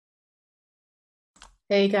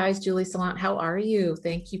Hey guys, Julie Salant, how are you?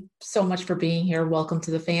 Thank you so much for being here. Welcome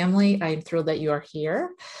to the family. I am thrilled that you are here.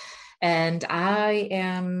 And I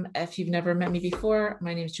am, if you've never met me before,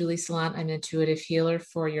 my name is Julie Salant. I'm an intuitive healer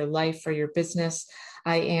for your life, for your business.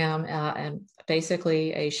 I am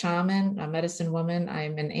basically a shaman, a medicine woman.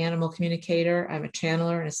 I'm an animal communicator. I'm a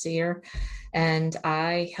channeler and a seer. And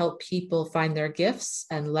I help people find their gifts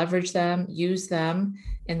and leverage them, use them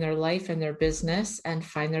in their life and their business, and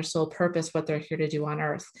find their soul purpose, what they're here to do on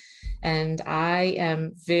earth. And I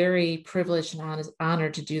am very privileged and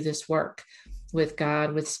honored to do this work with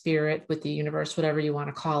God, with spirit, with the universe, whatever you want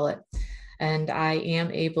to call it. And I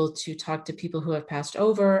am able to talk to people who have passed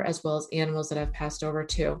over, as well as animals that have passed over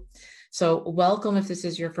too. So, welcome if this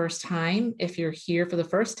is your first time. If you're here for the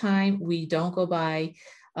first time, we don't go by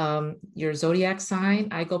your zodiac sign.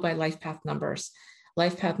 I go by life path numbers.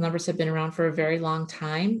 Life path numbers have been around for a very long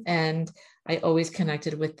time, and I always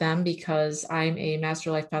connected with them because I'm a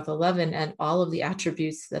master life path 11, and all of the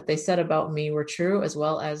attributes that they said about me were true, as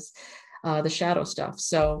well as the shadow stuff.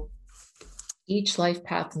 So each life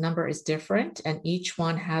path number is different, and each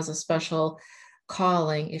one has a special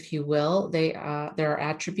calling, if you will. There are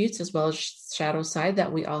attributes as well as shadow side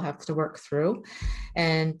that we all have to work through.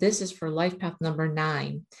 And this is for life path number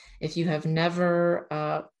 9. If you have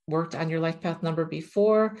never worked on your life path number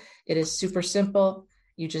before, it is super simple.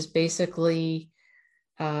 You just basically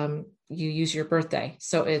you use your birthday.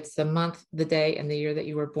 So it's the month, the day, and the year that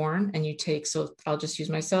you were born. And you take, so I'll just use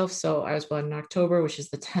myself. So I was born in October, which is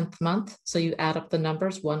the 10th month. So you add up the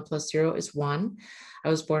numbers. 1 plus 0 is 1. I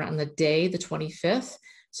was born on the day, the 25th.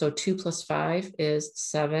 So 2 plus 5 is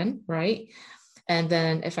 7, right? And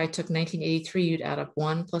then if I took 1983, you'd add up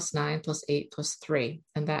 1 plus 9 plus 8 plus 3,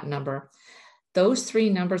 and that number. Those three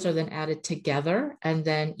numbers are then added together, and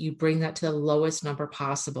then you bring that to the lowest number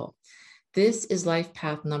possible. This is life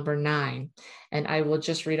path number 9. And I will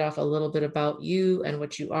just read off a little bit about you and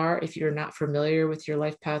what you are. If you're not familiar with your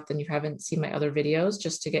life path, then you haven't seen my other videos,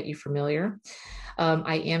 just to get you familiar.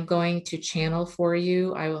 I am going to channel for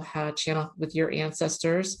you. I will channel with your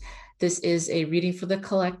ancestors. This is a reading for the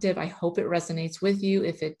collective. I hope it resonates with you.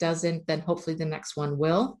 If it doesn't, then hopefully the next one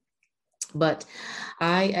will. But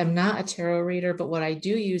I am not a tarot reader, but what I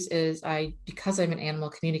do use is because I'm an animal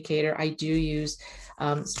communicator, I do use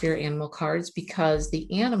spirit animal cards, because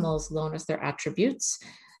the animals loan us their attributes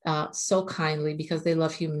so kindly, because they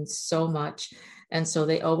love humans so much. And so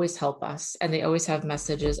they always help us, and they always have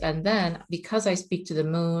messages. And then because I speak to the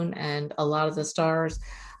moon and a lot of the stars,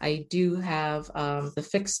 I do have the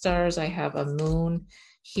fixed stars. I have a moon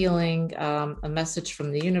healing, a message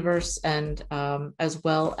from the universe, and as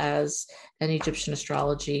well as an Egyptian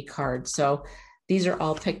astrology card. So these are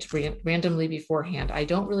all picked randomly beforehand. I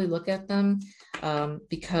don't really look at them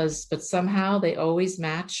but somehow they always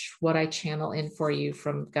match what I channel in for you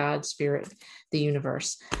from God, spirit, the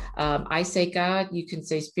universe. I say God, you can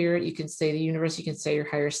say spirit, you can say the universe, you can say your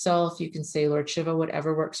higher self, you can say Lord Shiva,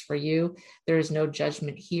 whatever works for you. There is no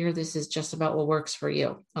judgment here. This is just about what works for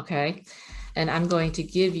you. Okay. And I'm going to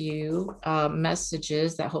give you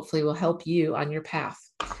messages that hopefully will help you on your path,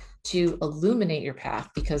 to illuminate your path,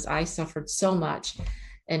 because I suffered so much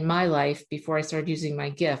in my life before I started using my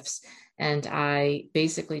gifts. And I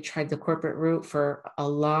basically tried the corporate route for a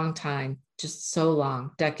long time, just so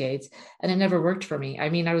long, decades, and it never worked for me. I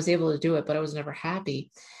mean, I was able to do it, but I was never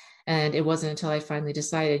happy. And it wasn't until I finally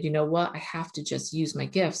decided, you know what, I have to just use my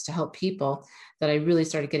gifts to help people, that I really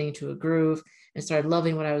started getting into a groove and started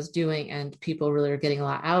loving what I was doing. And people really are getting a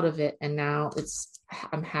lot out of it. And now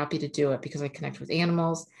I'm happy to do it because I connect with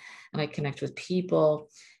animals and I connect with people,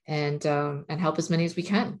 and help as many as we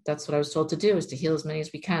can. That's what I was told to do, is to heal as many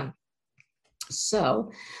as we can.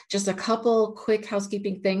 So just a couple quick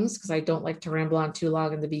housekeeping things, because I don't like to ramble on too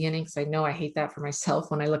long in the beginning, because I know I hate that for myself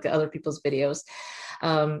when I look at other people's videos.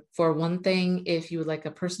 For one thing, if you would like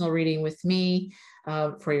a personal reading with me,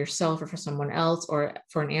 for yourself or for someone else, or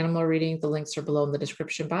for an animal reading, the links are below in the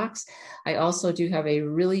description box. I also do have a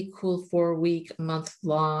really cool 4-week,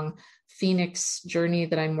 month-long Phoenix journey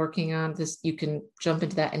that I'm working on. You can jump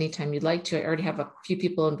into that anytime you'd like to. I already have a few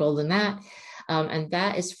people enrolled in that. And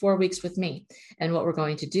that is 4 weeks with me. And what we're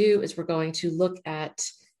going to do is we're going to look at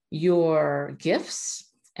your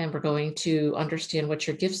gifts, and we're going to understand what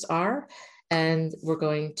your gifts are. And we're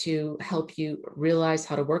going to help you realize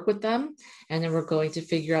how to work with them. And then we're going to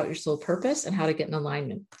figure out your soul purpose and how to get in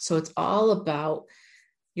alignment. So it's all about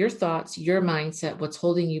your thoughts, your mindset, what's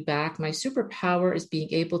holding you back. My superpower is being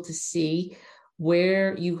able to see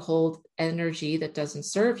where you hold energy that doesn't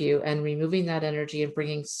serve you, and removing that energy and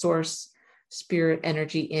bringing source spirit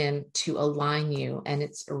energy in to align you. And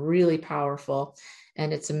it's really powerful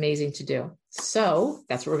and it's amazing to do. So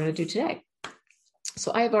that's what we're going to do today.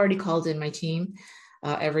 So I have already called in my team.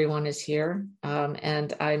 Everyone is here,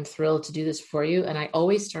 and I'm thrilled to do this for you. And I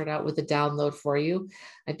always start out with a download for you.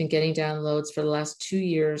 I've been getting downloads for the last 2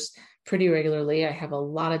 years pretty regularly. I have a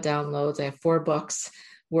lot of downloads. I have 4 books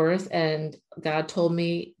worth, and God told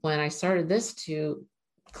me when I started this to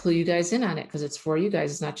clue you guys in on it because it's for you guys.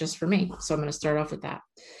 It's not just for me. So I'm going to start off with that.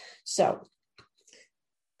 So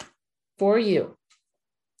for you,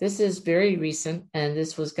 this is very recent, and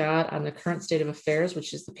this was God on the current state of affairs,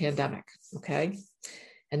 which is the pandemic. Okay.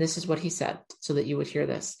 And this is what he said so that you would hear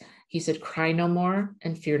this. He said, cry no more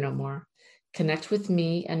and fear no more. Connect with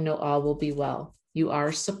me and know all will be well. You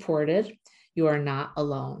are supported. You are not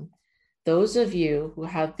alone. Those of you who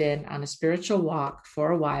have been on a spiritual walk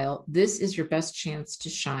for a while, this is your best chance to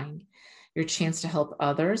shine, your chance to help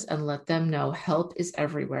others and let them know help is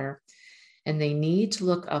everywhere. And they need to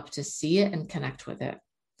look up to see it and connect with it.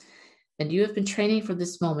 And you have been training for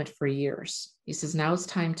this moment for years. He says, now it's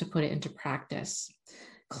time to put it into practice.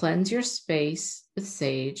 Cleanse your space with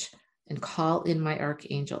sage and call in my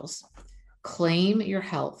archangels. Claim your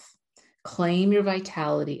health, claim your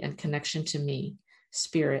vitality and connection to me.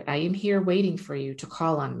 Spirit, I am here waiting for you to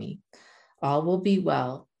call on me. All will be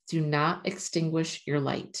well. Do not extinguish your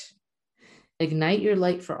light. Ignite your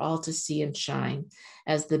light for all to see and shine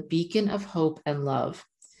as the beacon of hope and love.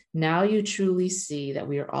 Now you truly see that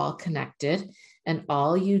we are all connected and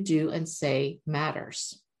all you do and say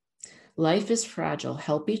matters. Life is fragile.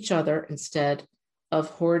 Help each other instead of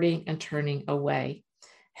hoarding and turning away.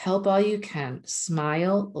 Help all you can.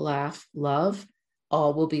 Smile, laugh, love.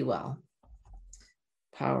 All will be well.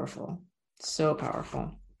 Powerful. So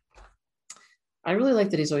powerful. I really like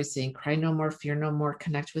that he's always saying, cry no more, fear no more,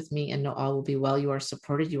 connect with me and know all will be well. You are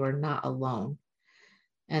supported. You are not alone.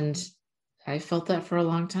 And I felt that for a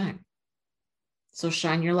long time. So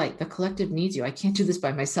shine your light. The collective needs you. I can't do this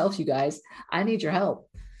by myself, you guys. I need your help.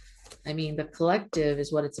 I mean, the collective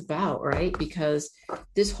is what it's about, right? Because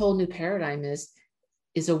this whole new paradigm is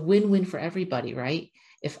a win-win for everybody, right?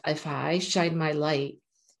 If I shine my light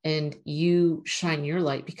and you shine your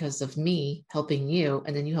light because of me helping you,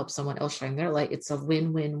 and then you help someone else shine their light, it's a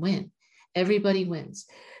win-win-win. Everybody wins.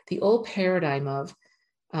 The old paradigm of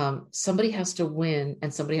somebody has to win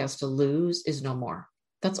and somebody has to lose is no more.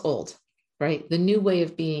 That's old, right? The new way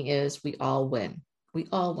of being is we all win. We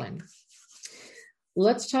all win.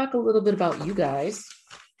 Let's talk a little bit about you guys,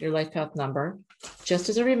 your life path number. Just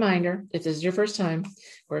as a reminder, if this is your first time,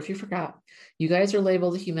 or if you forgot, you guys are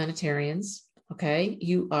labeled humanitarians, okay?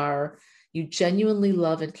 You genuinely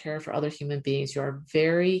love and care for other human beings. You are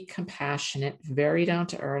very compassionate, very down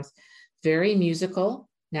to earth, very musical,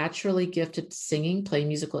 naturally gifted singing, playing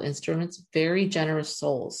musical instruments, very generous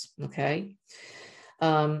souls, okay?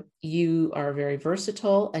 You are very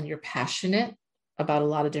versatile and you're passionate about a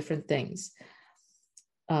lot of different things.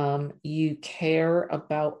 You care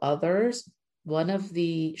about others. One of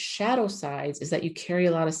the shadow sides is that you carry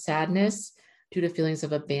a lot of sadness due to feelings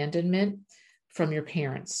of abandonment from your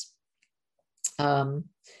parents.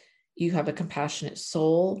 You have a compassionate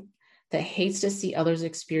soul that hates to see others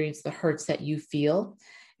experience the hurts that you feel.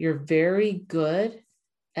 You're very good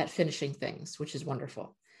at finishing things, which is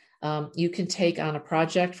wonderful. You can take on a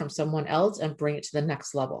project from someone else and bring it to the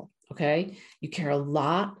next level, okay? You care a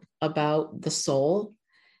lot about the soul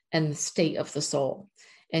and the state of the soul.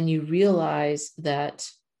 And you realize that,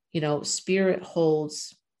 spirit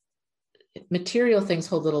holds, material things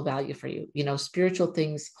hold little value for you. Spiritual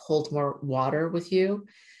things hold more water with you.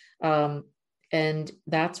 And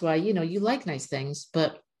that's why, you like nice things,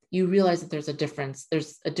 but you realize that there's a difference.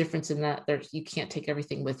 There's a difference in that you can't take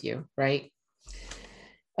everything with you, right?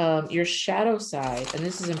 Your shadow side, and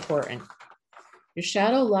this is important. Your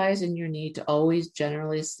shadow lies in your need to always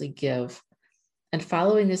generously give. And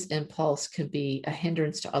following this impulse can be a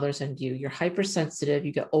hindrance to others and you. You're hypersensitive.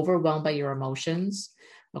 You get overwhelmed by your emotions.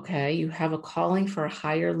 Okay. You have a calling for a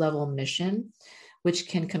higher level mission, which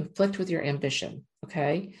can conflict with your ambition.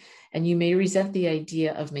 Okay. And you may resent the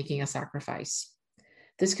idea of making a sacrifice.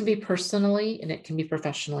 This can be personally and it can be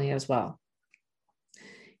professionally as well.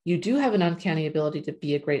 You do have an uncanny ability to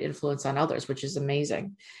be a great influence on others, which is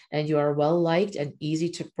amazing. And you are well liked and easy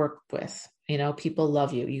to work with. People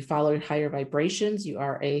love you. You follow higher vibrations. You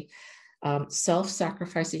are a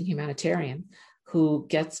self-sacrificing humanitarian who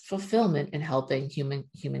gets fulfillment in helping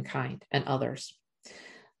humankind and others.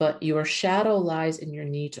 But your shadow lies in your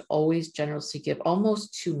need to always generously give,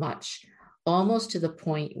 almost too much, almost to the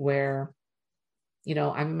point where,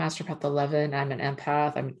 I'm a Master Path 11, I'm an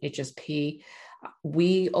empath, I'm an HSP.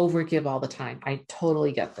 We overgive all the time. I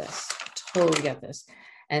totally get this. Totally get this.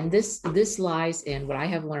 And this lies in what I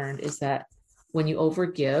have learned is that when you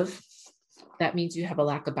overgive, that means you have a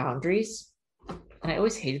lack of boundaries. And I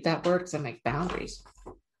always hated that word because I'm like, boundaries.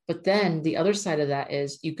 But then the other side of that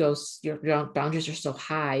is your boundaries are so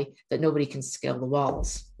high that nobody can scale the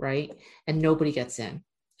walls, right? And nobody gets in.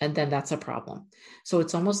 And then that's a problem. So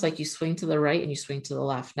it's almost like you swing to the right and you swing to the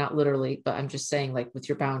left, not literally, but I'm just saying like with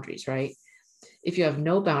your boundaries, right? If you have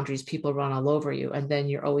no boundaries, people run all over you. And then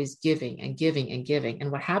you're always giving and giving and giving.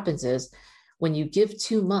 And what happens is when you give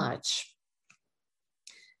too much,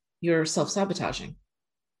 you're self-sabotaging.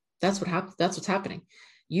 That's what's happening.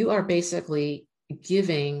 You are basically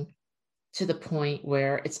giving to the point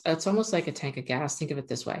where it's almost like a tank of gas. Think of it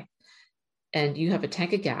this way. And you have a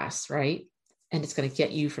tank of gas, right? And it's going to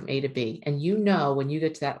get you from A to B. And you know, when you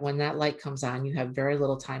get to that, when that light comes on, you have very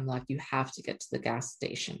little time left. You have to get to the gas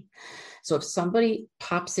station. So if somebody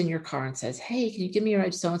pops in your car and says, hey, can you give me a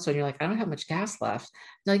ride to so-and-so? And you're like, I don't have much gas left.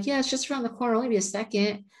 They're like, yeah, it's just around the corner. Only be a second.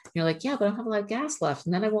 And you're like, yeah, but I don't have a lot of gas left.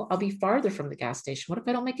 And then I'll be farther from the gas station. What if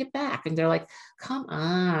I don't make it back? And they're like, come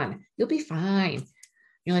on, you'll be fine.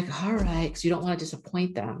 You're like, all right, because you don't want to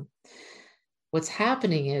disappoint them. What's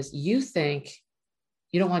happening is you think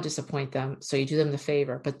you don't want to disappoint them, so you do them the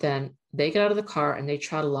favor, but then they get out of the car and they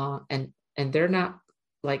trot along and they're not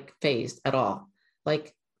like phased at all.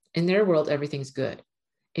 Like in their world, everything's good.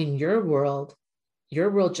 In your world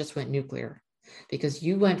just went nuclear because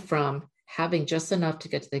you went from having just enough to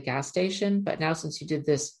get to the gas station, but now since you did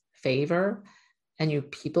this favor and you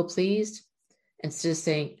people pleased, instead of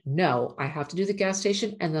saying, no, I have to do the gas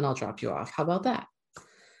station and then I'll drop you off. How about that?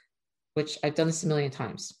 Which I've done this a million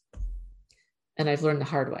times. And I've learned the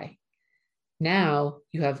hard way. Now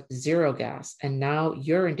you have zero gas, and now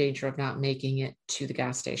you're in danger of not making it to the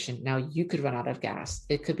gas station. Now you could run out of gas.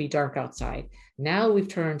 It could be dark outside. Now we've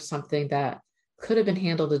turned something that could have been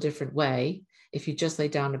handled a different way if you just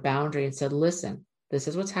laid down a boundary and said, listen, this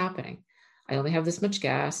is what's happening. I only have this much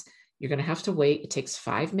gas. You're going to have to wait. It takes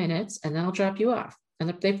 5 minutes, and then I'll drop you off. And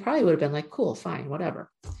they probably would have been like, cool, fine, whatever.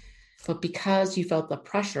 But because you felt the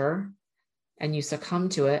pressure and you succumb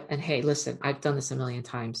to it, and hey, listen, I've done this a million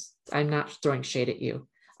times. I'm not throwing shade at you.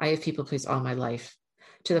 I have people please all my life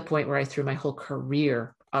to the point where I threw my whole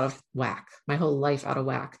career out of whack, my whole life out of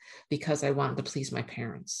whack because I wanted to please my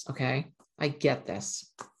parents. Okay. I get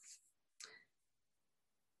this.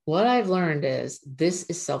 What I've learned is this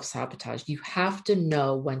is self-sabotage. You have to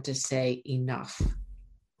know when to say enough.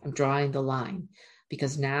 I'm drawing the line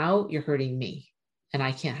because now you're hurting me and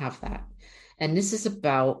I can't have that. And this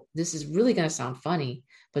is really going to sound funny,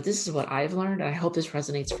 but this is what I've learned. And I hope this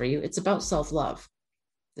resonates for you. It's about self-love.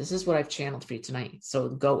 This is what I've channeled for you tonight. So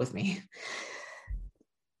go with me.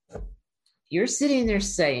 You're sitting there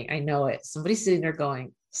saying, I know it. Somebody's sitting there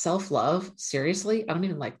going, self-love? Seriously? I don't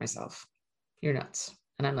even like myself. You're nuts.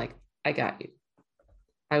 And I'm like, I got you.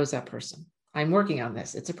 I was that person. I'm working on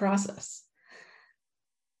this. It's a process.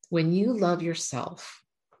 When you love yourself,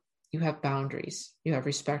 you have boundaries. You have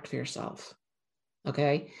respect for yourself.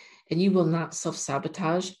 Okay. And you will not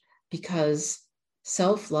self-sabotage because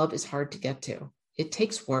self-love is hard to get to. It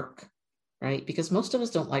takes work, right? Because most of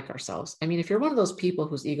us don't like ourselves. I mean, if you're one of those people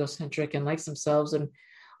who's egocentric and likes themselves and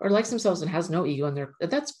has no ego in there,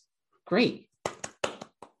 that's great.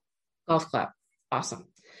 Golf clap. Awesome.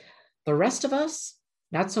 The rest of us,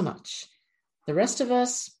 not so much. The rest of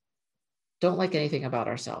us don't like anything about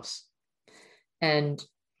ourselves. And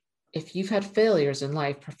if you've had failures in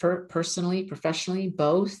life, personally, professionally,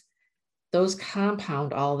 both, those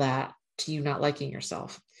compound all that to you not liking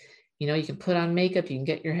yourself. You know, you can put on makeup, you can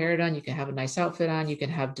get your hair done, you can have a nice outfit on, you can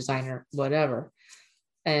have designer, whatever,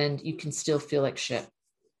 and you can still feel like shit,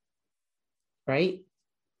 right?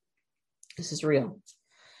 This is real.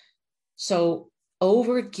 So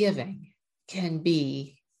overgiving can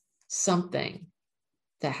be something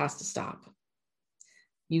that has to stop.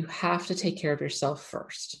 You have to take care of yourself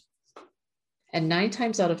first. And 9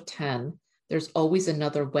 times out of 10, there's always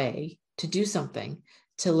another way to do something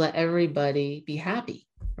to let everybody be happy,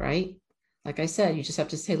 right? Like I said, you just have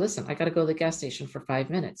to say, listen, I got to go to the gas station for 5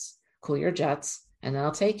 minutes, cool your jets, and then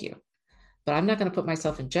I'll take you. But I'm not going to put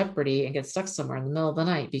myself in jeopardy and get stuck somewhere in the middle of the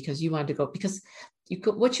night because you wanted to go. Because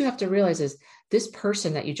what you have to realize is this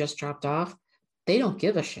person that you just dropped off, they don't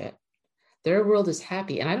give a shit. Their world is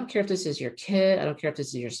happy. And I don't care if this is your kid. I don't care if this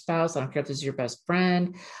is your spouse. I don't care if this is your best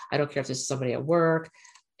friend. I don't care if this is somebody at work.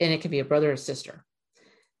 And it can be a brother or sister.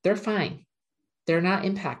 They're fine. They're not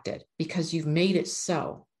impacted because you've made it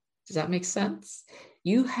so. Does that make sense?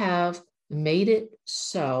 You have made it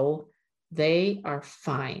so they are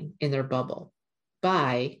fine in their bubble.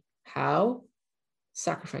 By how?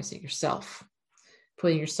 sacrificing yourself,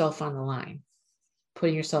 putting yourself on the line,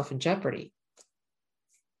 putting yourself in jeopardy,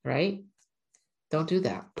 right? Don't do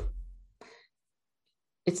that.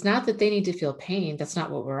 It's not that they need to feel pain. That's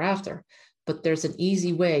not what we're after. But there's an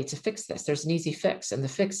easy way to fix this. There's an easy fix. And the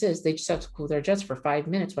fix is they just have to cool their jets for 5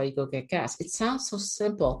 minutes while you go get gas. It sounds so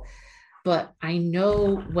simple, but I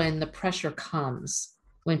know when the pressure comes,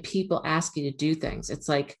 when people ask you to do things, it's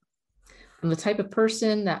like, I'm the type of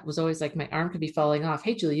person that was always like, my arm could be falling off.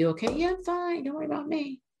 Hey, Julie, you okay? Yeah, I'm fine. Don't worry about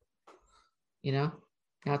me.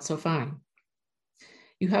 Not so fine.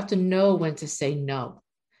 You have to know when to say no.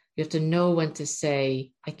 You have to know when to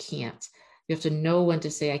say, I can't. You have to know when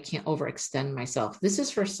to say, I can't overextend myself. This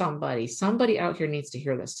is for somebody. Somebody out here needs to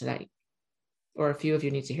hear this tonight, or a few of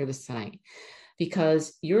you need to hear this tonight,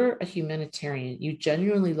 because you're a humanitarian. You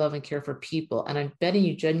genuinely love and care for people. And I'm betting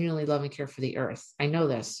you genuinely love and care for the earth. I know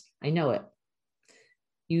this. I know it.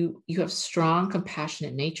 You have strong,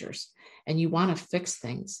 compassionate natures, and you want to fix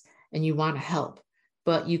things and you want to help,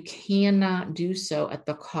 but you cannot do so at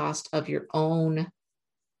the cost of your own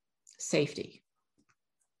safety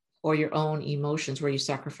or your own emotions, where you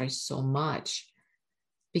sacrifice so much.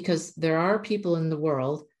 Because there are people in the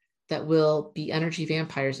world that will be energy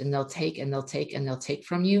vampires, and they'll take and they'll take and they'll take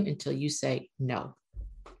from you until you say no.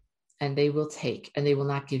 And they will take and they will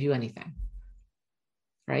not give you anything.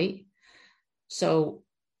 Right? So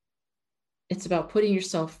it's about putting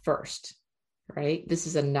yourself first, right? This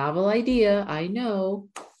is a novel idea. I know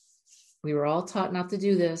we were all taught not to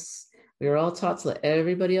do this. We were all taught to let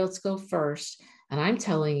everybody else go first. And I'm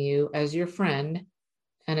telling you, as your friend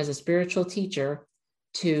and as a spiritual teacher,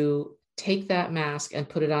 to take that mask and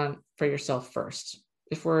put it on for yourself first.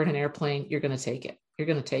 If we're in an airplane, you're going to take it. You're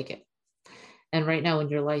going to take it. And right now in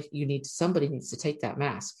your life, somebody needs to take that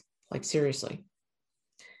mask. Like, seriously.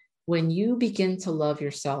 When you begin to love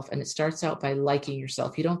yourself, and it starts out by liking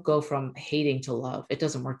yourself, you don't go from hating to love. It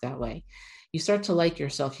doesn't work that way. You start to like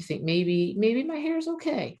yourself. You think, maybe my hair is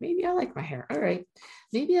okay. Maybe I like my hair. All right.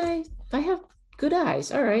 Maybe I have good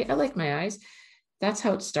eyes. All right. I like my eyes. That's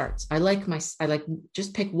how it starts.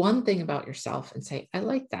 Just pick one thing about yourself and say, I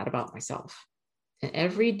like that about myself. And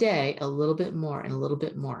every day, a little bit more and a little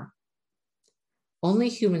bit more. Only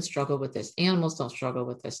humans struggle with this. Animals don't struggle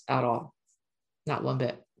with this at all. Not one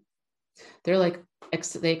bit. They're like,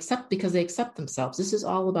 they accept because they accept themselves. This is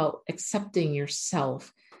all about accepting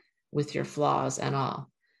yourself with your flaws and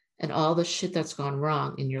all the shit that's gone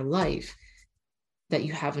wrong in your life that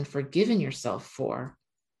you haven't forgiven yourself for.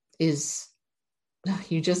 Is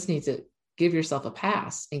you just need to give yourself a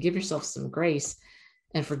pass and give yourself some grace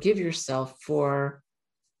and forgive yourself for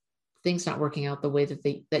things not working out the way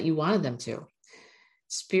that you wanted them to.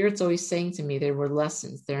 Spirit's always saying to me, they were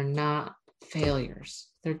lessons. They're not failures.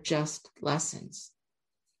 They're just lessons.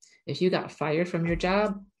 If you got fired from your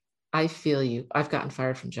job, I feel you. I've gotten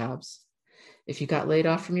fired from jobs. If you got laid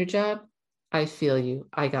off from your job, I feel you.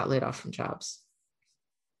 I got laid off from jobs.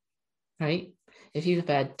 Right? If you've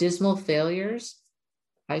had dismal failures,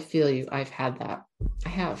 I feel you. I've had that.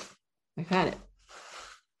 I've had it.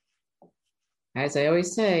 As I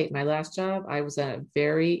always say, my last job, I was at a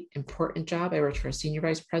very important job. I worked for a senior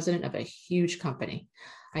vice president of a huge company.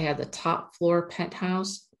 I had the top floor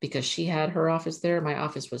penthouse because she had her office there. My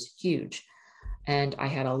office was huge. And I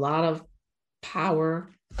had a lot of power,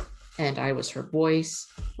 and I was her voice,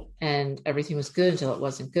 and everything was good until it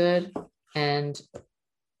wasn't good. And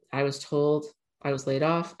I was told I was laid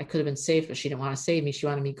off. I could have been saved, but she didn't want to save me. She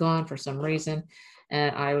wanted me gone for some reason.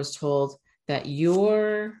 And I was told that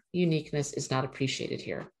your uniqueness is not appreciated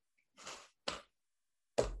here.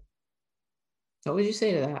 What would you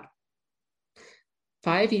say to that?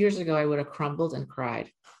 5 years ago, I would have crumbled and cried.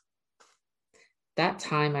 That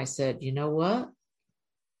time I said, you know what?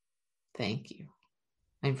 Thank you.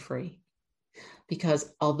 I'm free.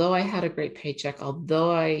 Because although I had a great paycheck,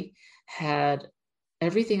 although I had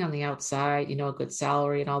everything on the outside, a good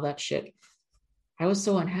salary and all that shit, I was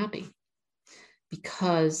so unhappy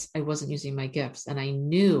because I wasn't using my gifts. And I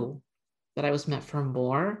knew that I was meant for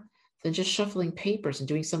more than just shuffling papers and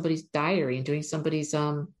doing somebody's diary and doing somebody's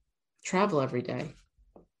travel every day.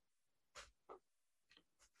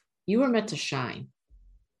 You were meant to shine.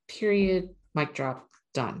 Period. Mic drop.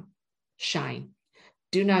 Done. Shine.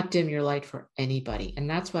 Do not dim your light for anybody. And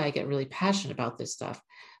that's why I get really passionate about this stuff,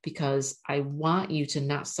 because I want you to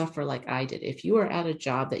not suffer like I did. If you are at a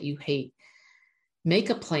job that you hate, make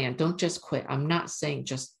a plan. Don't just quit. I'm not saying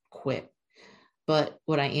just quit. But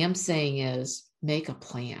what I am saying is make a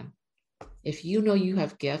plan. If you know you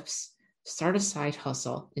have gifts, start a side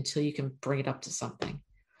hustle until you can bring it up to something.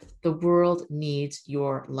 The world needs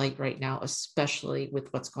your light right now, especially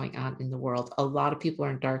with what's going on in the world. A lot of people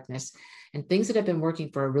are in darkness, and things that have been working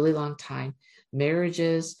for a really long time,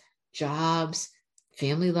 marriages, jobs,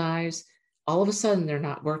 family lives, all of a sudden they're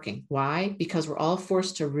not working. Why? Because we're all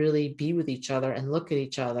forced to really be with each other and look at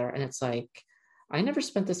each other. And it's like, I never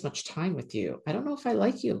spent this much time with you. I don't know if I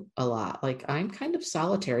like you a lot. Like, I'm kind of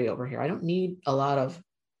solitary over here. I don't need a lot of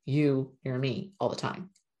you near me all the time.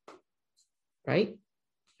 Right?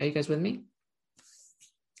 Are you guys with me?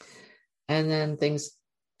 And then things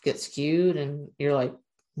get skewed and you're like,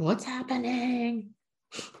 what's happening?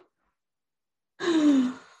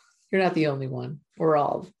 You're not the only one. We're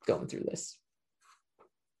all going through this.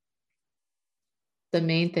 The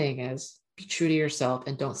main thing is be true to yourself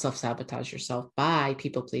and don't self-sabotage yourself by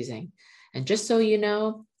people pleasing. And just so you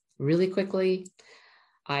know, really quickly,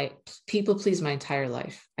 I people pleased my entire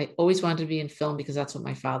life. I always wanted to be in film because that's what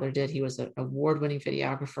my father did. He was an award-winning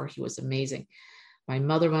videographer. He was amazing. My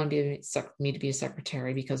mother wanted me to be a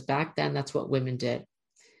secretary because back then that's what women did.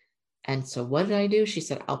 And so what did I do? She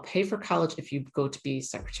said, I'll pay for college if you go to be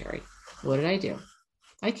secretary. What did I do?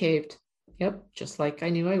 I caved. Yep, just like I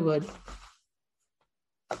knew I would.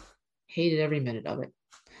 Hated every minute of it.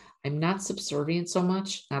 I'm not subservient so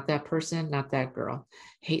much. Not that person, not that girl.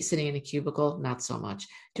 Hate sitting in a cubicle, not so much.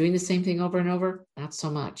 Doing the same thing over and over, not so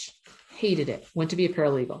much. Hated it. Went to be a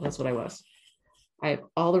paralegal. That's what I was. I have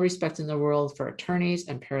all the respect in the world for attorneys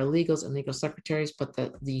and paralegals and legal secretaries, but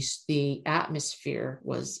the atmosphere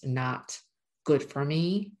was not good for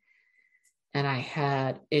me. And I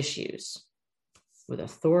had issues with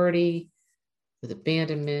authority, with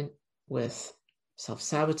abandonment, with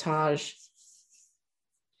self-sabotage.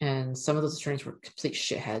 And some of those attorneys were complete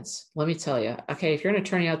shitheads. Let me tell you, okay, if you're an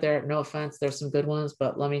attorney out there, no offense, there's some good ones,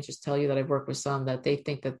 but let me just tell you that I've worked with some that they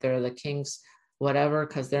think that they're the king's whatever,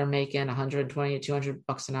 because they're making 120 to 200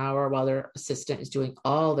 bucks an hour while their assistant is doing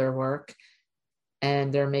all their work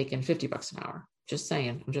and they're making 50 bucks an hour. Just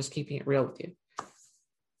saying, I'm just keeping it real with you.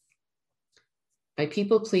 By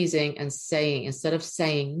people pleasing and saying, instead of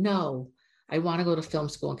saying, no, I want to go to film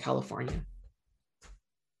school in California,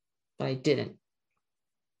 but I didn't.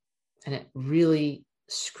 And it really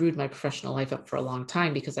screwed my professional life up for a long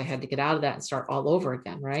time because I had to get out of that and start all over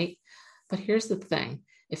again, right? But here's the thing.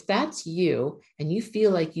 If that's you and you feel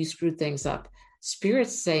like you screwed things up,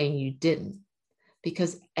 Spirit's saying you didn't,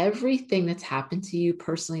 because everything that's happened to you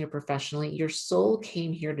personally or professionally, your soul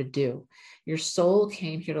came here to do. Your soul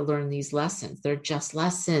came here to learn these lessons. They're just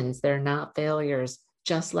lessons. They're not failures,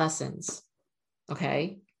 just lessons.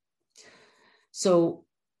 Okay? So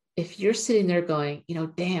if you're sitting there going,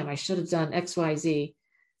 damn, I should have done X, Y, Z,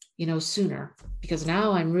 sooner, because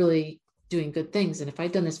now I'm really doing good things. And if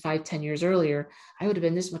I'd done this 5-10 years earlier, I would have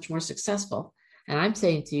been this much more successful. And I'm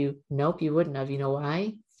saying to you, nope, you wouldn't have. You know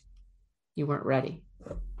why? You weren't ready.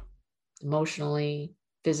 Emotionally,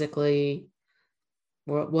 physically,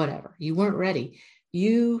 whatever. You weren't ready.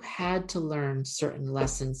 You had to learn certain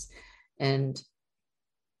lessons. And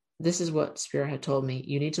this is what Spirit had told me.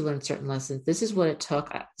 You need to learn certain lessons. This is what it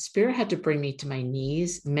took. Spirit had to bring me to my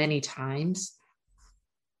knees many times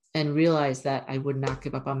and realize that I would not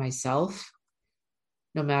give up on myself,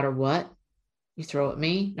 no matter what you throw at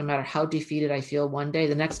me, no matter how defeated I feel one day,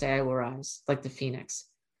 the next day I will rise like the phoenix.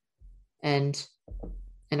 And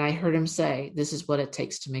I heard him say, this is what it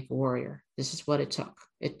takes to make a warrior. This is what it took.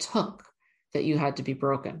 It took that you had to be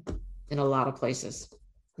broken in a lot of places,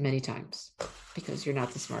 many times, because you're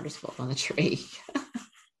not the smartest fool on the tree.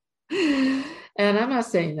 And I'm not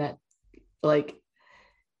saying that,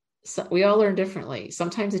 so we all learn differently.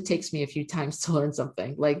 Sometimes it takes me a few times to learn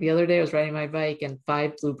something. Like the other day, I was riding my bike and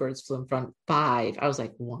 5 bluebirds flew in front. 5. I was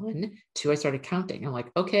like, 1, 2. I started counting. I'm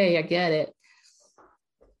like, okay, I get it.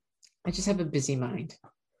 I just have a busy mind.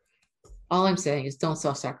 All I'm saying is don't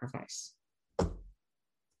self-sacrifice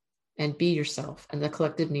and be yourself. And the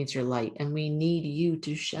collective needs your light. And we need you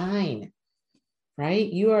to shine, right?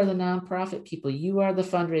 You are the nonprofit people. You are the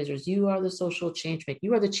fundraisers. You are the social change makers.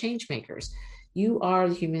 You are the change makers. You are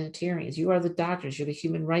the humanitarians. You are the doctors. You're the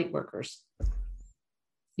human rights workers.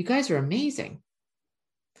 You guys are amazing.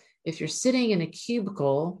 If you're sitting in a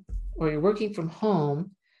cubicle or you're working from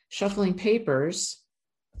home, shuffling papers,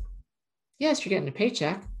 yes, you're getting a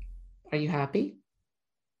paycheck. Are you happy?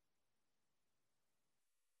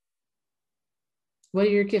 What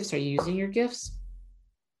are your gifts? Are you using your gifts?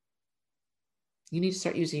 You need to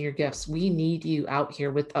start using your gifts. We need you out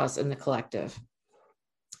here with us in the collective.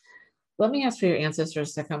 Let me ask for your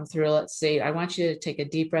ancestors to come through. Let's see. I want you to take a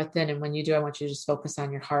deep breath in. And when you do, I want you to just focus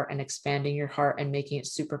on your heart and expanding your heart and making it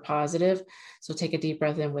super positive. So take a deep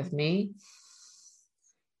breath in with me.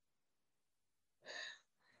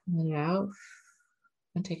 And out.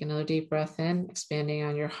 And take another deep breath in, expanding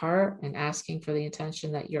on your heart and asking for the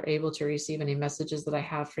intention that you're able to receive any messages that I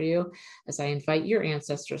have for you as I invite your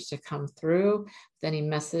ancestors to come through with any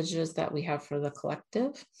messages that we have for the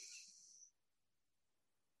collective.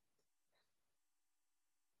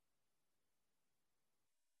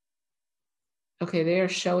 Okay, they are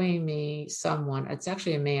showing me someone. It's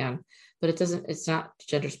actually a man, but it's not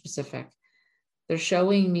gender specific. They're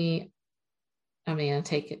showing me a man,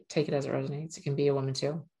 take it as it resonates. It can be a woman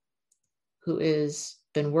too, who is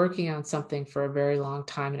been working on something for a very long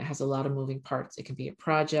time and it has a lot of moving parts. It can be a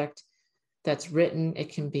project that's written,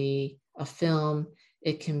 it can be a film,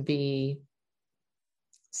 it can be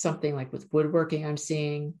something like with woodworking I'm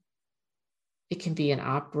seeing, it can be an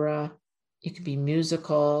opera, it can be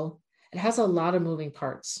musical. It has a lot of moving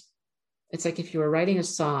parts. It's like if you were writing a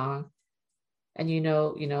song and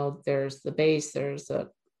there's the bass, there's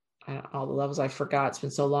all the levels I forgot. It's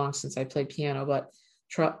been so long since I played piano, but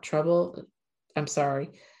treble, I'm sorry,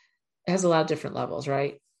 it has a lot of different levels,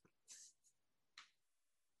 right?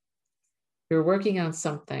 You're working on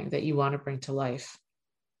something that you want to bring to life.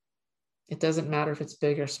 It doesn't matter if it's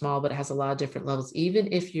big or small, but it has a lot of different levels. Even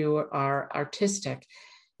if you are artistic,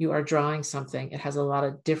 you are drawing something, it has a lot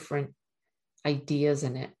of different ideas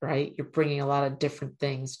in it, right? You're bringing a lot of different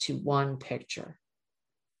things to one picture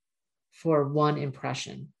for one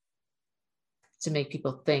impression to make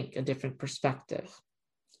people think a different perspective.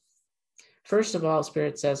 First of all,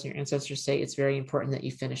 Spirit says, and your ancestors say, it's very important that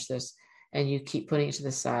you finish this and you keep putting it to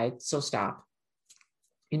the side. So stop.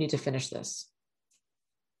 You need to finish this.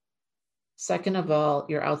 Second of all,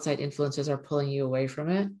 your outside influences are pulling you away from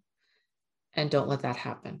it, and don't let that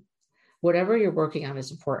happen. Whatever you're working on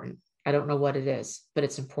is important. I don't know what it is, but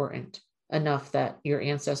it's important enough that your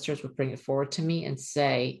ancestors would bring it forward to me and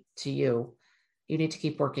say to you, you need to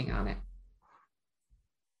keep working on it.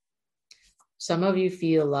 Some of you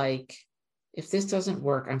feel like if this doesn't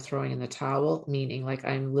work, I'm throwing in the towel, meaning like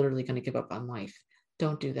I'm literally going to give up on life.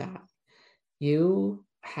 Don't do that. You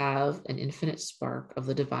have an infinite spark of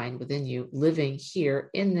the divine within you living here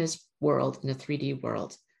in this world, in a 3D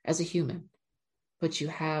world as a human, but you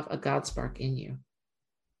have a God spark in you.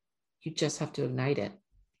 You just have to ignite it.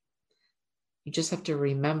 You just have to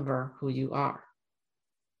remember who you are.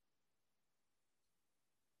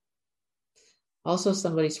 Also,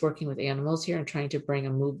 somebody's working with animals here and trying to bring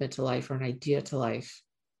a movement to life or an idea to life.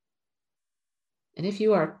 And if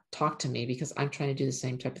you are, talk to me because I'm trying to do the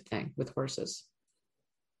same type of thing with horses.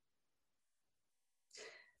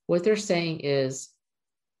 What they're saying is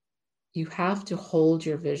you have to hold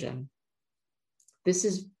your vision. This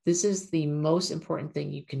is the most important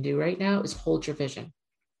thing you can do right now is hold your vision.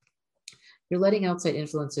 You're letting outside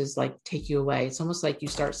influences like take you away. It's almost like you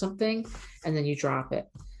start something and then you drop it.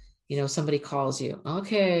 Somebody calls you,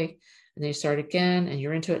 okay, and then you start again and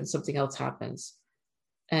you're into it and something else happens.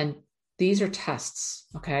 And these are tests,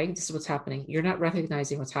 okay? This is what's happening. You're not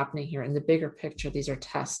recognizing what's happening here. In the bigger picture, these are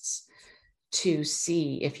tests to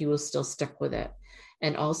see if you will still stick with it.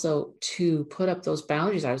 And also to put up those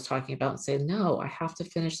boundaries I was talking about and say, no, I have to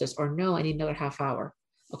finish this, or no, I need another half hour.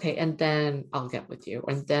 Okay, and then I'll get with you,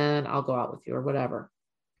 and then I'll go out with you or whatever.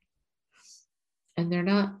 And they're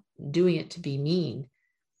not doing it to be mean.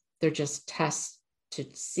 They're just tests to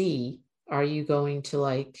see, are you going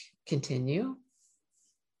to continue?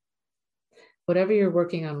 Whatever you're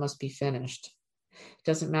working on must be finished. It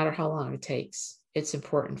doesn't matter how long it takes. It's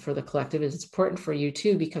important for the collective. It's important for you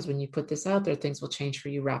too, because when you put this out there, things will change for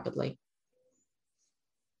you rapidly.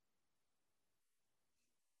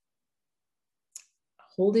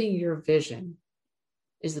 Holding your vision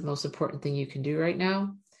is the most important thing you can do right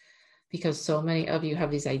now, because so many of you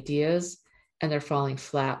have these ideas and they're falling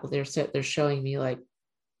flat. They're showing me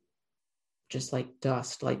just like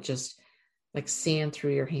dust, just like sand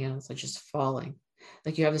through your hands, like just falling.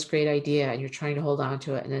 Like you have this great idea and you're trying to hold on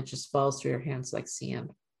to it and it just falls through your hands like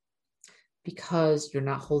sand because you're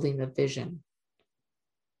not holding the vision.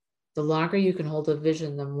 The longer you can hold the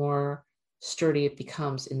vision, the more sturdy it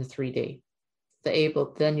becomes in the 3D.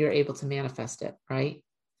 Then you're able to manifest it, right?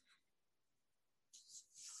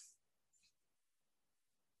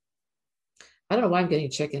 I don't know why I'm getting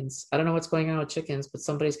chickens. I don't know what's going on with chickens, but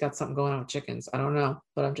somebody's got something going on with chickens. I don't know,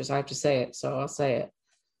 but I have to say it, so I'll say it.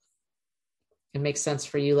 It makes sense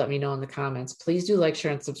for you. Let me know in the comments. Please do like,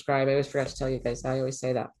 share, and subscribe. I always forgot to tell you guys. I always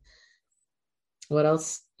say that. What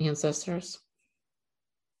else, ancestors?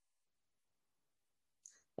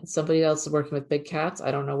 And somebody else is working with big cats.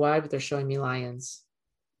 I don't know why, but they're showing me lions.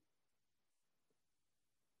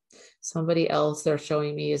 Somebody else they're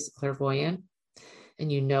showing me is clairvoyant, and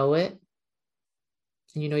you know it.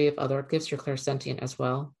 And you have other gifts. You're clairsentient as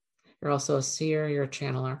well. You're also a seer, you're a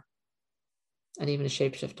channeler, and even a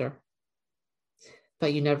shapeshifter.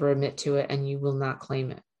 But you never admit to it, and you will not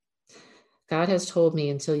claim it. God has told me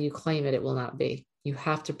until you claim it, it will not be. You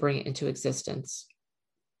have to bring it into existence.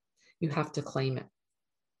 You have to claim it.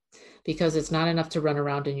 Because it's not enough to run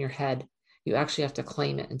around in your head. You actually have to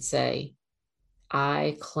claim it and say,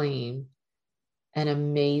 I claim an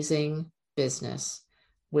amazing business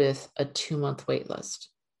with a 2-month wait list.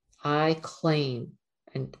 I claim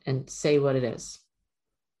and say what it is.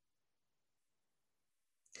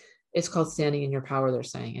 It's called standing in your power, they're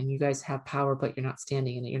saying. And you guys have power, but you're not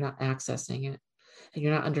standing in it. You're not accessing it. And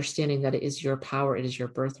you're not understanding that it is your power. It is your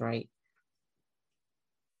birthright.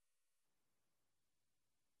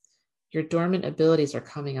 Your dormant abilities are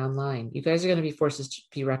coming online. You guys are going to be forces to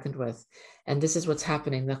be reckoned with. And this is what's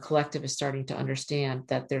happening. The collective is starting to understand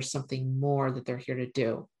that there's something more that they're here to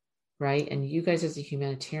do, right? And you guys as the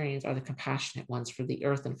humanitarians are the compassionate ones for the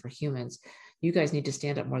earth and for humans. You guys need to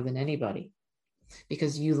stand up more than anybody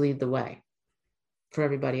because you lead the way for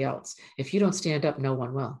everybody else. If you don't stand up, no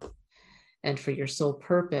one will. And for your sole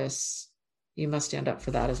purpose, you must stand up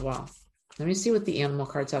for that as well. Let me see what the animal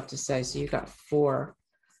cards have to say. So you got 4.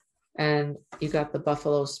 And you got the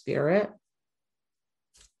buffalo spirit.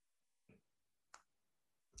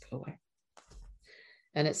 Go away.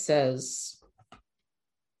 And it says,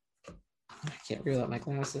 I can't read without my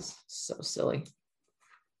glasses. So silly.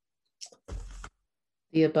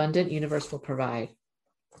 The abundant universe will provide.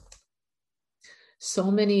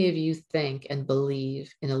 So many of you think and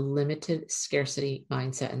believe in a limited scarcity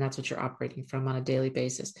mindset, and that's what you're operating from on a daily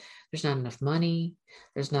basis. There's not enough money.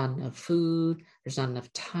 There's not enough food. There's not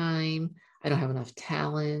enough time. I don't have enough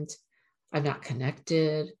talent. I'm not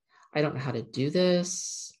connected. I don't know how to do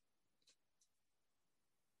this.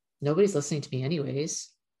 Nobody's listening to me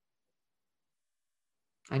anyways.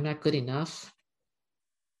 I'm not good enough.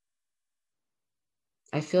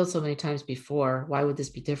 I failed so many times before. Why would this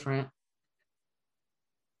be different?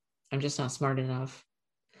 I'm just not smart enough.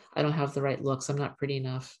 I don't have the right looks. I'm not pretty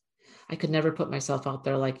enough. I could never put myself out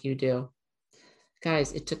there like you do.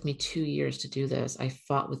 Guys, it took me 2 years to do this. I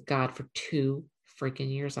fought with God for 2 freaking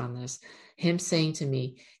years on this. Him saying to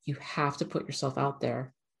me, you have to put yourself out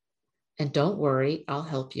there. And don't worry, I'll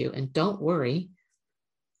help you. And don't worry,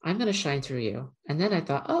 I'm going to shine through you. And then I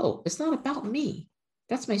thought, oh, it's not about me.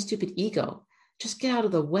 That's my stupid ego. Just get out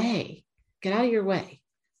of the way. Get out of your way.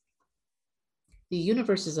 The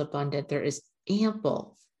universe is abundant. There is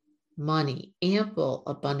ample money, ample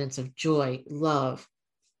abundance of joy, love,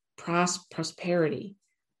 prosperity,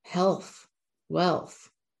 health, wealth,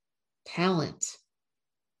 talent,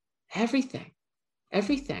 everything.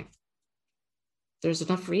 There's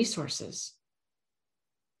enough resources.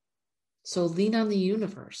 So lean on the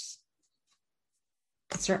universe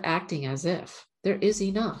and start acting as if there is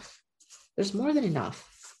enough. There's more than enough.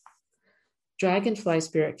 Dragonfly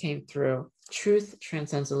spirit came through. Truth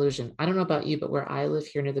transcends illusion. I don't know about you, but where I live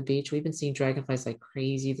here near the beach, we've been seeing dragonflies like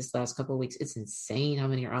crazy this last couple of weeks. It's insane how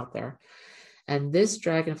many are out there. And this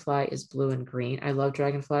dragonfly is blue and green. I love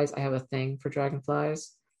dragonflies. I have a thing for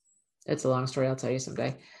dragonflies. It's a long story. I'll tell you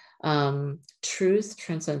someday. Truth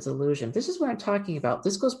transcends illusion. This is what I'm talking about.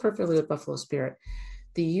 This goes perfectly with Buffalo Spirit.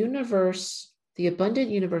 The universe, the abundant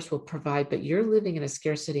universe will provide, but you're living in a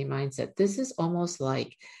scarcity mindset. This is almost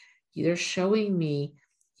like they're showing me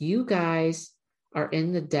you guys are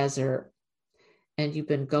in the desert and you've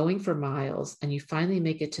been going for miles and you finally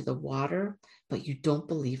make it to the water, but you don't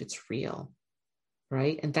believe it's real,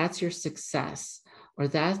 right? And that's your success, or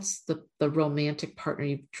that's the romantic partner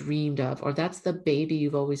you've dreamed of, or that's the baby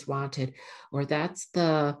you've always wanted, or that's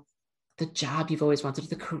the job you've always wanted,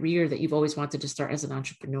 the career that you've always wanted to start as an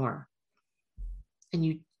entrepreneur.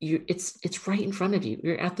 And it's right in front of you.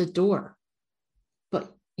 You're at the door,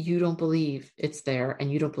 but you don't believe it's there,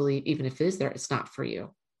 and you don't believe even if it is there, it's not for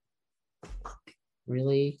you.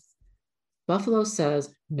 Really? Buffalo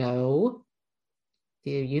says, no,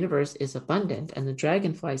 the universe is abundant. And the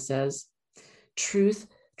dragonfly says, truth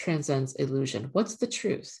transcends illusion. What's the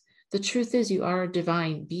truth? The truth is you are a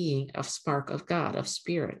divine being, a spark of God, of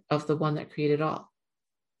spirit, of the one that created all.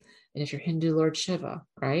 And if you're Hindu, Lord Shiva,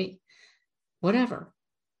 right? Whatever.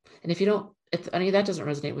 And if any of that doesn't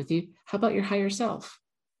resonate with you, how about your higher self?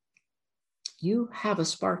 You have a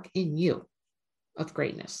spark in you of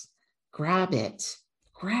greatness. Grab it.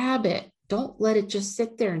 Grab it. Don't let it just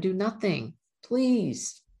sit there and do nothing.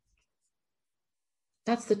 Please.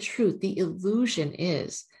 That's the truth. The illusion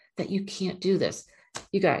is that you can't do this.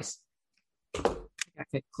 You guys, I got to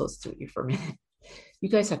get close to you for a minute. You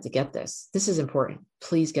guys have to get this. This is important.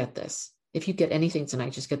 Please get this. If you get anything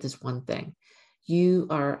tonight, just get this one thing. You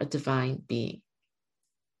are a divine being.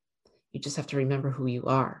 You just have to remember who you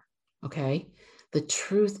are, okay? The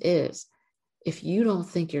truth is, if you don't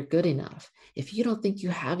think you're good enough, if you don't think you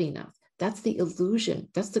have enough, that's the illusion.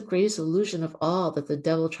 That's the greatest illusion of all that the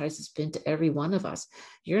devil tries to spin to every one of us.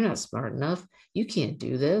 You're not smart enough. You can't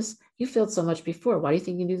do this. You failed so much before. Why do you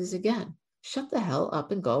think you can do this again? Shut the hell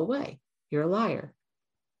up and go away. You're a liar.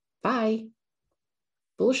 Bye.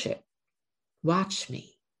 Bullshit. Watch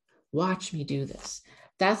me. Watch me do this.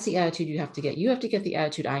 That's the attitude you have to get. You have to get the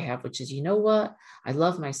attitude I have, which is, you know what? I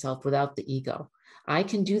love myself without the ego. I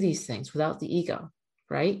can do these things without the ego,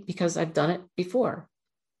 right? Because I've done it before.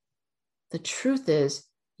 The truth is,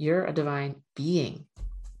 you're a divine being.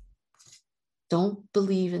 Don't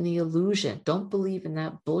believe in the illusion. Don't believe in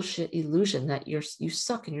that bullshit illusion that you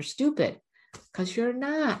suck and you're stupid, because you're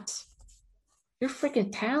not. You're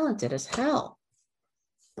freaking talented as hell.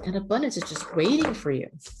 And abundance is just waiting for you.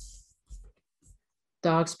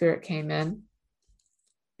 Dog spirit came in.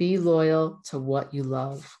 Be loyal to what you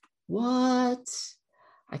love. What?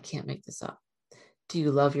 I can't make this up. Do you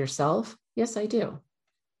love yourself? Yes, I do.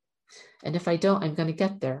 And if I don't, I'm going to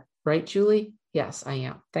get there. Right, Julie? Yes, I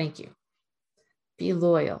am. Thank you. Be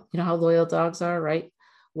loyal. You know how loyal dogs are, right?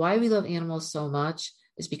 Why we love animals so much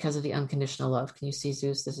is because of the unconditional love. Can you see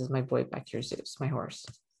Zeus? This is my boy back here, Zeus, my horse.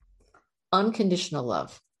 Unconditional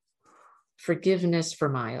love. Forgiveness for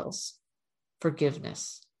Miles.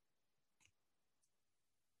 Forgiveness.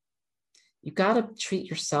 You got to treat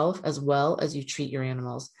yourself as well as you treat your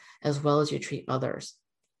animals, as well as you treat others.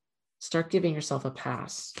 Start giving yourself a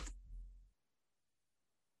pass.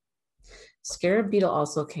 Scarab beetle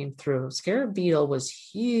also came through. Scarab beetle was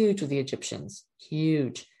huge with the Egyptians,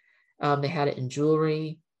 huge. They had it in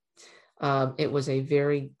jewelry. It was a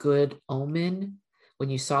very good omen. When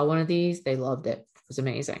you saw one of these, they loved it. It was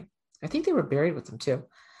amazing. I think they were buried with them too.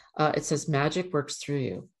 It says magic works through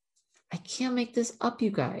you. I can't make this up, you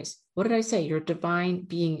guys. What did I say? You're a divine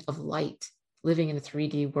being of light living in a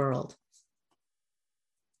 3D world.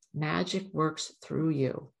 Magic works through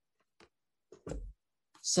you.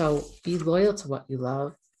 So be loyal to what you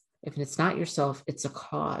love. If it's not yourself, it's a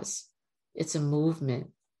cause. It's a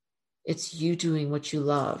movement. It's you doing what you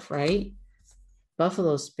love, right?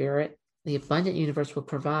 Buffalo spirit, the abundant universe will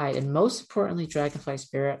provide. And most importantly, dragonfly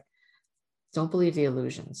spirit, don't believe the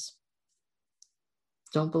illusions.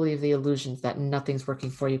 Don't believe the illusions that nothing's working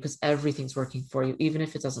for you, because everything's working for you, even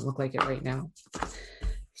if it doesn't look like it right now.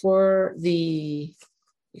 For the,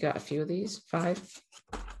 you got a few of these, 5.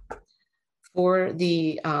 For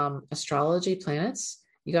the astrology planets,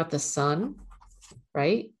 you got the sun,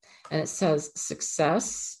 right? And it says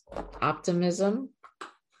success, optimism.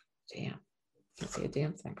 Damn, can't see a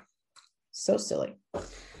damn thing. So silly.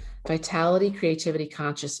 Vitality, creativity,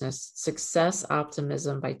 consciousness, success,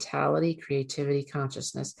 optimism, vitality, creativity,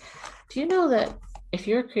 consciousness. Do you know that if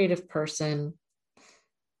you're a creative person,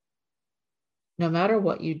 no matter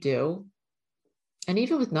what you do, and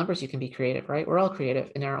even with numbers, you can be creative, right? We're all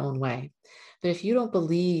creative in our own way. But if you don't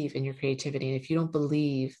believe in your creativity, and if you don't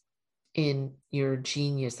believe in your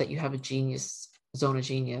genius, that you have a genius, zone of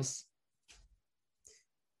genius,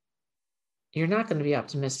 you're not going to be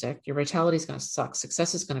optimistic. Your vitality is going to suck.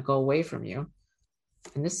 Success is going to go away from you.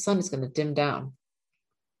 And this sun is going to dim down.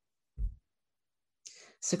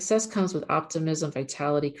 Success comes with optimism,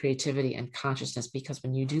 vitality, creativity, and consciousness, because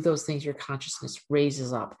when you do those things, your consciousness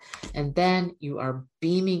raises up. And then you are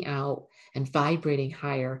beaming out and vibrating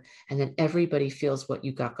higher. And then everybody feels what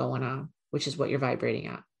you got going on, which is what you're vibrating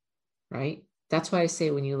at, right? That's why I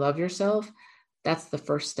say when you love yourself, that's the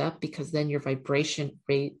first step, because then your vibration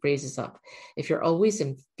raises up. If you're always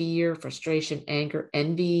in fear, frustration, anger,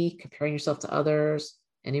 envy, comparing yourself to others,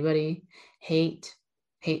 anybody, hate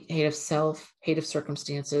of self, hate of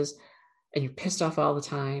circumstances, and you're pissed off all the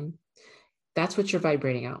time, that's what you're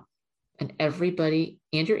vibrating out. And everybody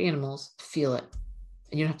and your animals feel it.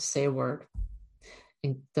 And you don't have to say a word.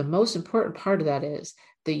 And the most important part of that is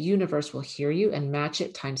the universe will hear you and match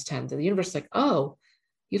it times 10. The universe is like, oh,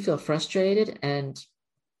 you feel frustrated and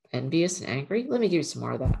envious and angry? Let me give you some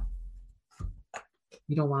more of that.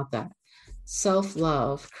 You don't want that.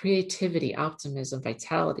 Self-love, creativity, optimism,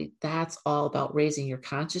 vitality, that's all about raising your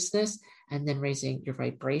consciousness and then raising your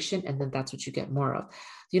vibration. And then that's what you get more of.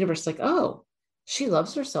 The universe is like, oh, she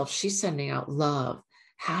loves herself. She's sending out love,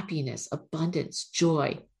 happiness, abundance,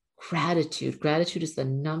 joy, gratitude. Gratitude is the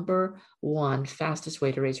number one fastest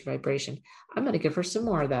way to raise your vibration. I'm going to give her some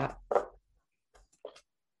more of that.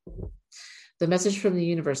 The message from the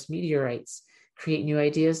universe, meteorites, create new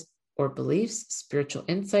ideas or beliefs, spiritual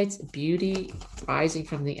insights, beauty, rising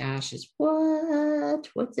from the ashes.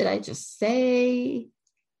 What did I just say?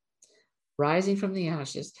 rising from the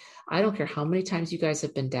ashes. I don't care how many times you guys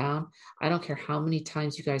have been down. I don't care how many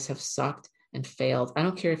times you guys have sucked and failed. I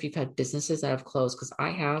don't care if you've had businesses that have closed, because I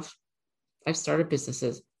have. I've started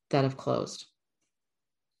businesses that have closed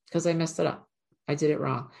because I messed it up. I did it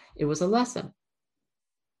wrong. It was a lesson.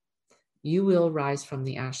 You will rise from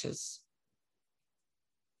the ashes.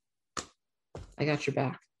 I got your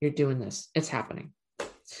back. You're doing this. It's happening.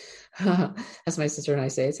 As my sister and I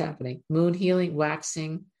say, it's happening. Moon healing,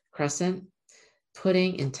 waxing, crescent,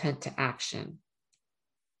 putting intent to action.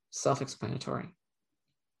 Self-explanatory.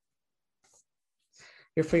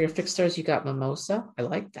 For your fixed stars, you got mimosa. I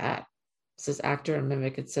like that. It says actor and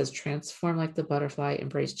mimic. It says transform like the butterfly,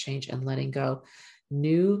 embrace change and letting go.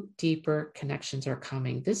 New, deeper connections are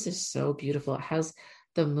coming. This is so beautiful. It has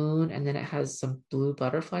the moon and then it has some blue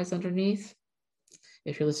butterflies underneath.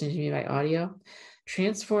 If you're listening to me by audio,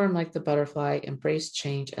 transform like the butterfly, embrace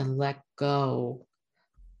change and let go.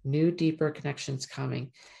 New, deeper connections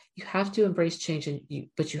coming. You have to embrace change,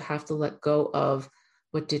 but you have to let go of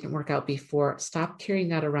what didn't work out before. Stop carrying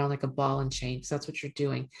that around like a ball and chain, because that's what you're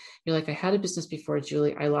doing. You're like, I had a business before,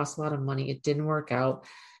 Julie. I lost a lot of money. It didn't work out.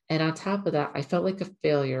 And on top of that, I felt like a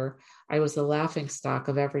failure. I was the laughing stock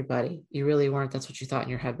of everybody. You really weren't. That's what you thought in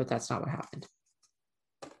your head, but that's not what happened.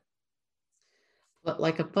 But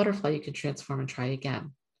like a butterfly, you can transform and try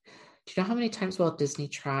again. Do you know how many times Walt Disney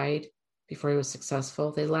tried before he was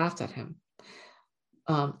successful? They laughed at him.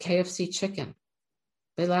 KFC chicken,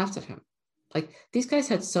 they laughed at him. Like, these guys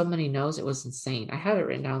had so many no's, it was insane. I have it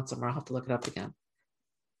written down somewhere. I'll have to look it up again.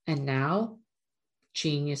 And now,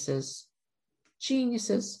 geniuses.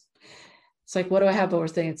 It's like, what do I have over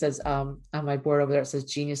thing? It says on my board over there, it says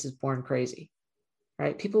genius is born crazy,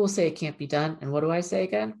 right? People will say it can't be done. And what do I say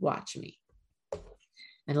again? Watch me.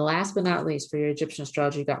 And last but not least, for your Egyptian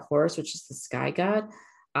astrology, you got Horus, which is the sky god.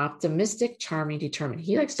 Optimistic, charming, determined.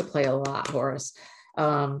 He likes to play a lot, Horus.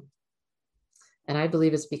 And I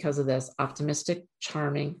believe it's because of this: optimistic,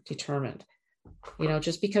 charming, determined. You know,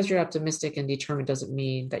 just because you're optimistic and determined doesn't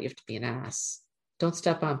mean that you have to be an ass. Don't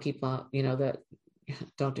step on people, that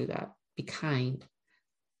don't do that. Be kind.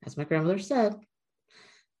 As my grandmother said,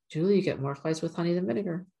 Julie, you get more flies with honey than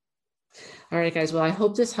vinegar. All right, guys. Well, I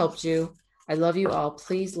hope this helped you. I love you all.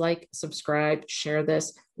 Please like, subscribe, share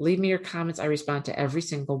this. Leave me your comments. I respond to every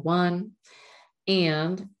single one.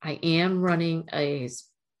 And I am running a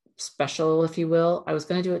special, if you will. I was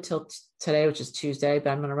going to do it till today, which is Tuesday, but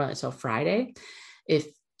I'm going to run it till Friday. If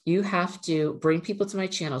you have to bring people to my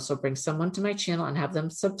channel, so bring someone to my channel and have them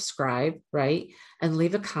subscribe, right? And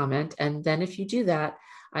leave a comment. And then if you do that,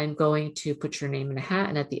 I'm going to put your name in a hat.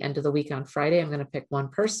 And at the end of the week on Friday, I'm going to pick one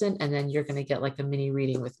person, and then you're going to get like a mini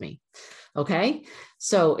reading with me. Okay.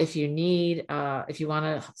 So if you need, if you want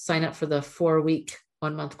to sign up for the 4-week,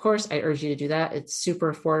 1-month course, I urge you to do that. It's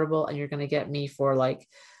super affordable, and you're going to get me for like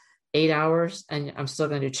 8 hours, and I'm still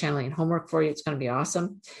going to do channeling and homework for you. It's going to be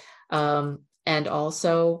awesome. And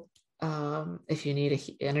also, if you need an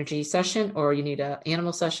energy session or you need an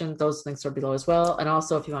animal session, those links are below as well. And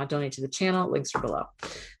also, if you want to donate to the channel, links are below.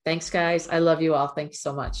 Thanks, guys. I love you all. Thank you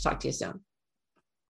so much. Talk to you soon.